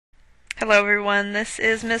Hello everyone, this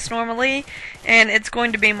is Miss Normally, and it's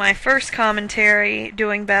going to be my first commentary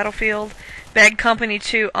doing Battlefield Bad Company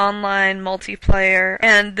 2 online multiplayer,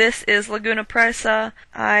 and this is Laguna Presa.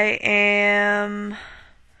 I am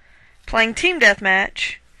playing Team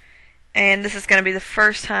Deathmatch, and this is going to be the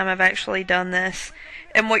first time I've actually done this.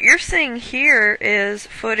 And what you're seeing here is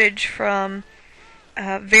footage from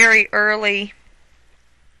very early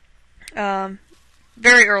on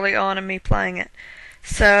in me playing it.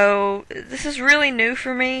 So this is really new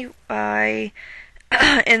for me. I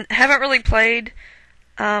haven't really played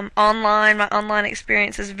online. My online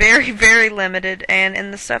experience is very, very limited, and in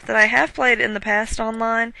the stuff that I have played in the past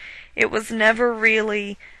online, it was never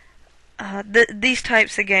really these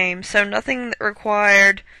types of games. So nothing that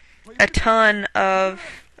required a ton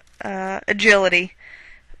of agility,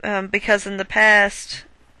 because in the past,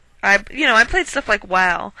 I played stuff like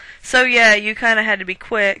WoW. So yeah, you kind of had to be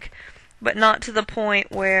quick, but not to the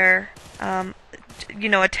point where, a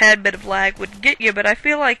tad bit of lag would get you. But I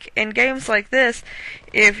feel like in games like this,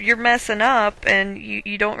 if you're messing up and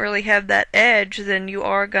you don't really have that edge, then you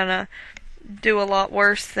are gonna do a lot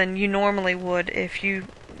worse than you normally would if your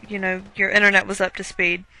internet was up to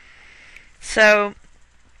speed. So,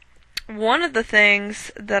 one of the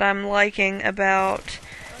things that I'm liking about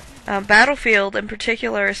Battlefield in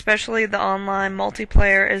particular, especially the online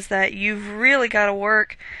multiplayer, is that you've really got to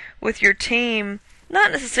work with your team,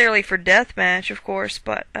 not necessarily for deathmatch, of course,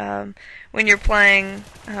 but when you're playing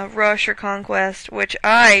Rush or Conquest, which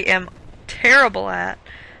I am terrible at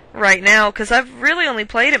right now, because I've really only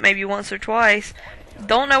played it maybe once or twice.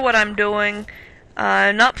 Don't know what I'm doing.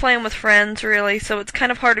 Not playing with friends, really, so it's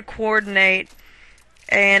kind of hard to coordinate.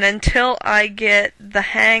 And until I get the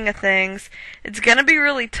hang of things, it's going to be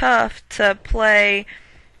really tough to play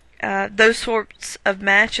those sorts of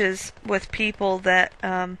matches with people that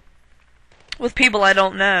I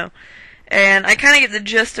don't know. And I kind of get the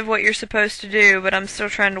gist of what you're supposed to do, but I'm still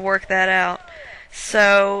trying to work that out.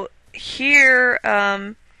 So here,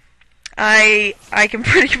 I can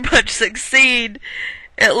pretty much succeed,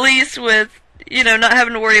 at least with, not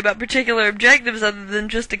having to worry about particular objectives other than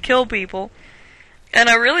just to kill people. And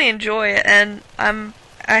I really enjoy it, and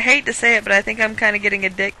I hate to say it, but I think I'm kind of getting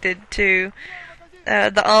addicted to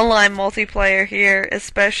the online multiplayer here,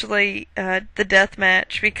 especially the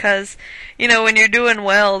deathmatch, because, when you're doing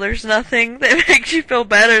well, there's nothing that makes you feel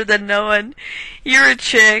better than knowing you're a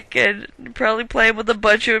chick and probably playing with a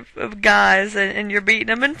bunch of guys and you're beating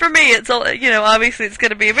them. And for me, it's all, obviously it's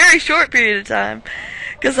going to be a very short period of time,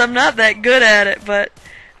 because I'm not that good at it, but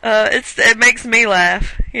it makes me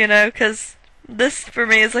laugh, because this for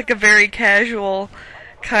me is like a very casual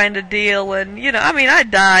kind of deal, and I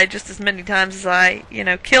die just as many times as I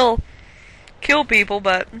kill people,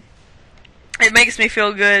 but it makes me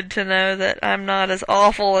feel good to know that I'm not as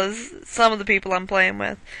awful as some of the people I'm playing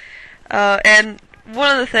with. And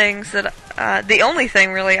one of the things that the only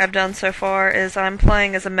thing really I've done so far is I'm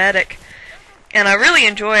playing as a medic, and I really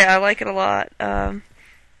enjoy it. I like it a lot.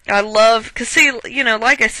 I love, because see,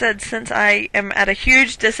 like I said, since I am at a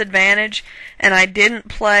huge disadvantage and I didn't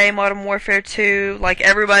play Modern Warfare 2 like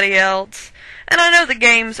everybody else, and I know the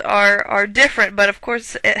games are different, but of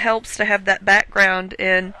course it helps to have that background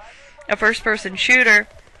in a first-person shooter.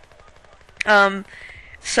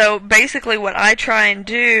 So basically what I try and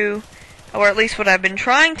do, or at least what I've been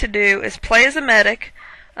trying to do, is play as a medic,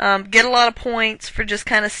 get a lot of points for just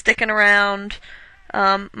kind of sticking around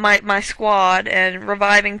my squad and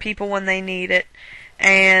reviving people when they need it,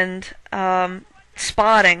 and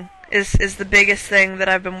spotting is the biggest thing that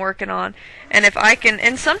I've been working on. And if I can,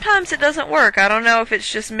 and sometimes it doesn't work. I don't know if it's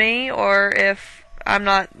just me or if I'm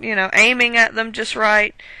not, aiming at them just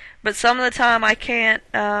right. But some of the time I can't.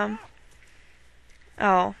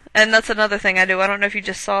 And that's another thing I do. I don't know if you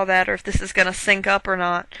just saw that or if this is going to sync up or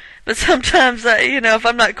not. But sometimes, if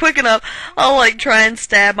I'm not quick enough, I'll try and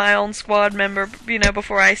stab my own squad member,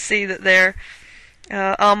 before I see that they're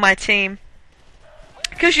on my team.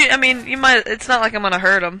 Because you might. It's not like I'm going to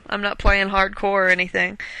hurt them. I'm not playing hardcore or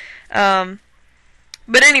anything. But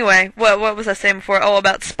anyway, what was I saying before? Oh,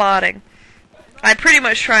 about spotting. I pretty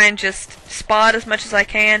much try and just spot as much as I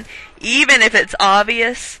can, even if it's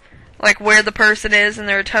obvious, like where the person is and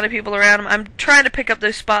there are a ton of people around them. I'm trying to pick up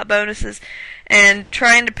those spot bonuses and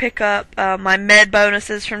trying to pick up my med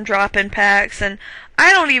bonuses from drop-in packs, and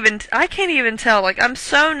I can't even tell. I'm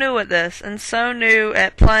so new at this and so new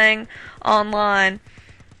at playing online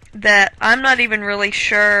that I'm not even really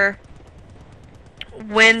sure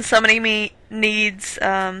when somebody needs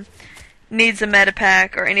a meta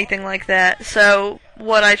pack or anything like that. So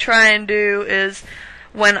what I try and do is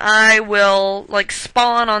when I will like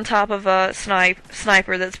spawn on top of a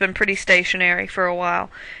sniper that's been pretty stationary for a while.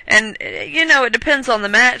 And it depends on the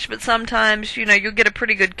match, but sometimes you'll get a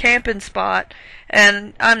pretty good camping spot.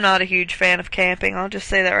 And I'm not a huge fan of camping. I'll just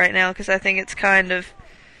say that right now because I think it's kind of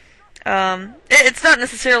it's not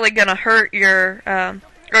necessarily going to hurt your or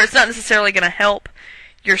it's not necessarily going to help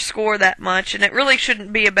your score that much, and it really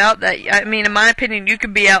shouldn't be about that. I mean, in my opinion, you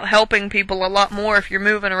could be out helping people a lot more if you're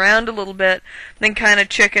moving around a little bit than kind of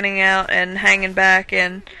chickening out and hanging back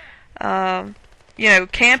and,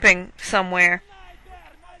 camping somewhere.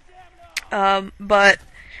 But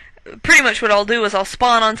pretty much what I'll do is I'll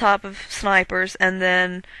spawn on top of snipers and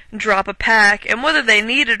then drop a pack, and whether they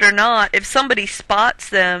need it or not, if somebody spots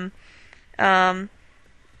them, and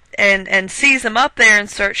sees them up there and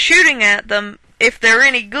starts shooting at them, if they're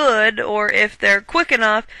any good, or if they're quick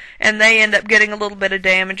enough, and they end up getting a little bit of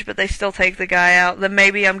damage, but they still take the guy out, then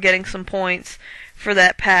maybe I'm getting some points for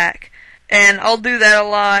that pack. And I'll do that a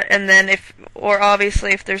lot, and then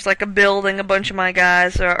obviously if there's like a building a bunch of my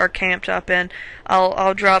guys are camped up in,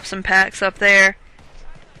 I'll drop some packs up there.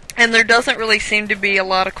 And there doesn't really seem to be a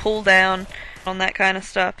lot of cooldown on that kind of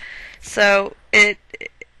stuff. So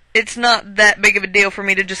it's not that big of a deal for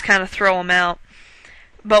me to just kind of throw them out.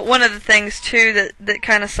 But one of the things, too, that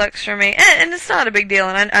kind of sucks for me, and it's not a big deal,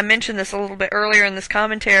 and I mentioned this a little bit earlier in this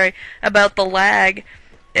commentary about the lag,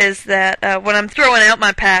 is that when I'm throwing out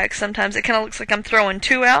my packs, sometimes it kind of looks like I'm throwing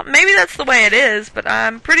two out. Maybe that's the way it is, but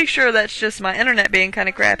I'm pretty sure that's just my internet being kind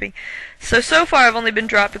of crappy. So far I've only been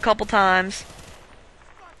dropped a couple times,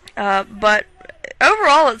 but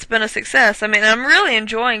overall it's been a success. I mean, I'm really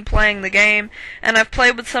enjoying playing the game, and I've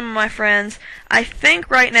played with some of my friends. I think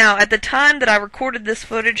right now, at the time that I recorded this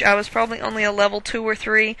footage, I was probably only a level 2 or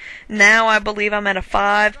 3. Now I believe I'm at a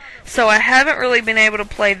 5, so I haven't really been able to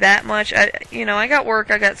play that much. I got work,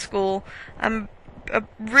 I got school. I'm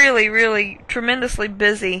really, really tremendously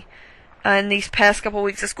busy in these past couple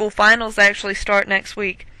weeks. The school finals actually start next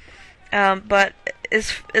week. But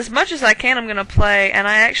as much as I can, I'm going to play, and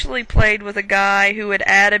I actually played with a guy who had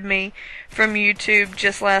added me from YouTube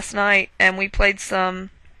just last night, and we played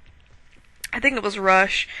some, I think it was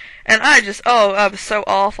Rush, and I was so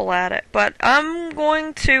awful at it. But I'm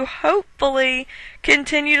going to hopefully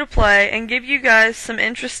continue to play and give you guys some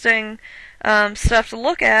interesting stuff to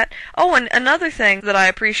look at. Oh, and another thing that I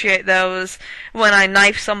appreciate, though, is when I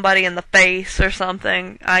knife somebody in the face or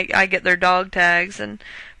something, I get their dog tags, and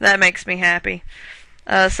that makes me happy.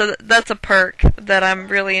 So that's a perk that I'm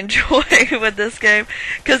really enjoying with this game.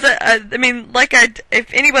 Because,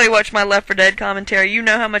 if anybody watched my Left 4 Dead commentary, you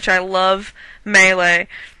know how much I love Melee.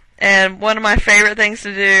 And one of my favorite things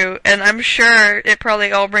to do, and I'm sure it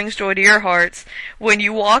probably all brings joy to your hearts, when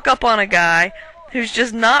you walk up on a guy who's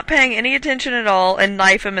just not paying any attention at all and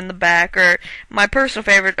knife him in the back. Or my personal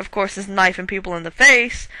favorite, of course, is knifing people in the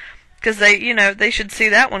face, because they should see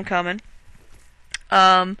that one coming.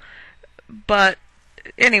 But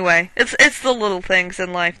anyway, it's the little things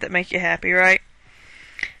in life that make you happy, right?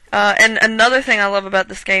 And another thing I love about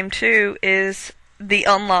this game too is the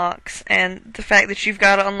unlocks, and the fact that you've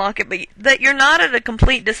got to unlock it, but that you're not at a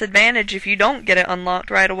complete disadvantage if you don't get it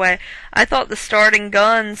unlocked right away. I thought the starting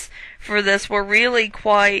guns for this were really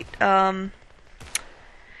quite, I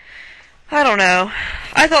don't know.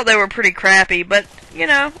 I thought they were pretty crappy, but,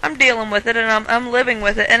 I'm dealing with it, and I'm living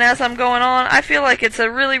with it, and as I'm going on, I feel like it's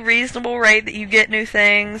a really reasonable rate that you get new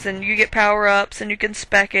things, and you get power-ups, and you can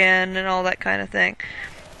spec in, and all that kind of thing.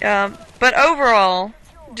 But overall,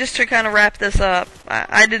 just to kind of wrap this up,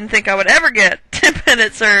 I didn't think I would ever get 10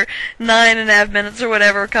 minutes or 9.5 minutes or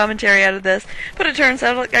whatever commentary out of this, but it turns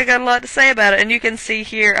out I got a lot to say about it, and you can see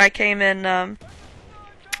here I came in,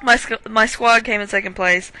 my squad came in second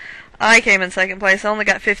place. I came in second place. I only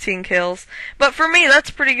got 15 kills. But for me, that's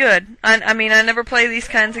pretty good. I mean, I never play these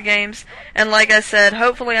kinds of games. And like I said,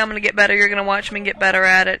 hopefully I'm going to get better. You're going to watch me get better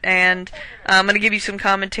at it. And I'm going to give you some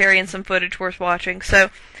commentary and some footage worth watching. So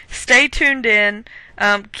stay tuned in.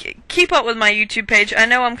 Keep up with my YouTube page. I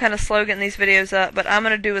know I'm kind of slow getting these videos up, but I'm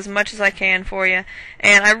going to do as much as I can for you.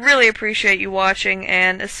 And I really appreciate you watching,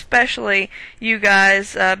 and especially you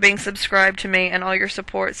guys being subscribed to me and all your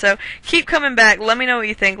support. So keep coming back. Let me know what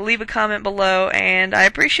you think. Leave a comment below, and I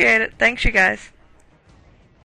appreciate it. Thanks, you guys.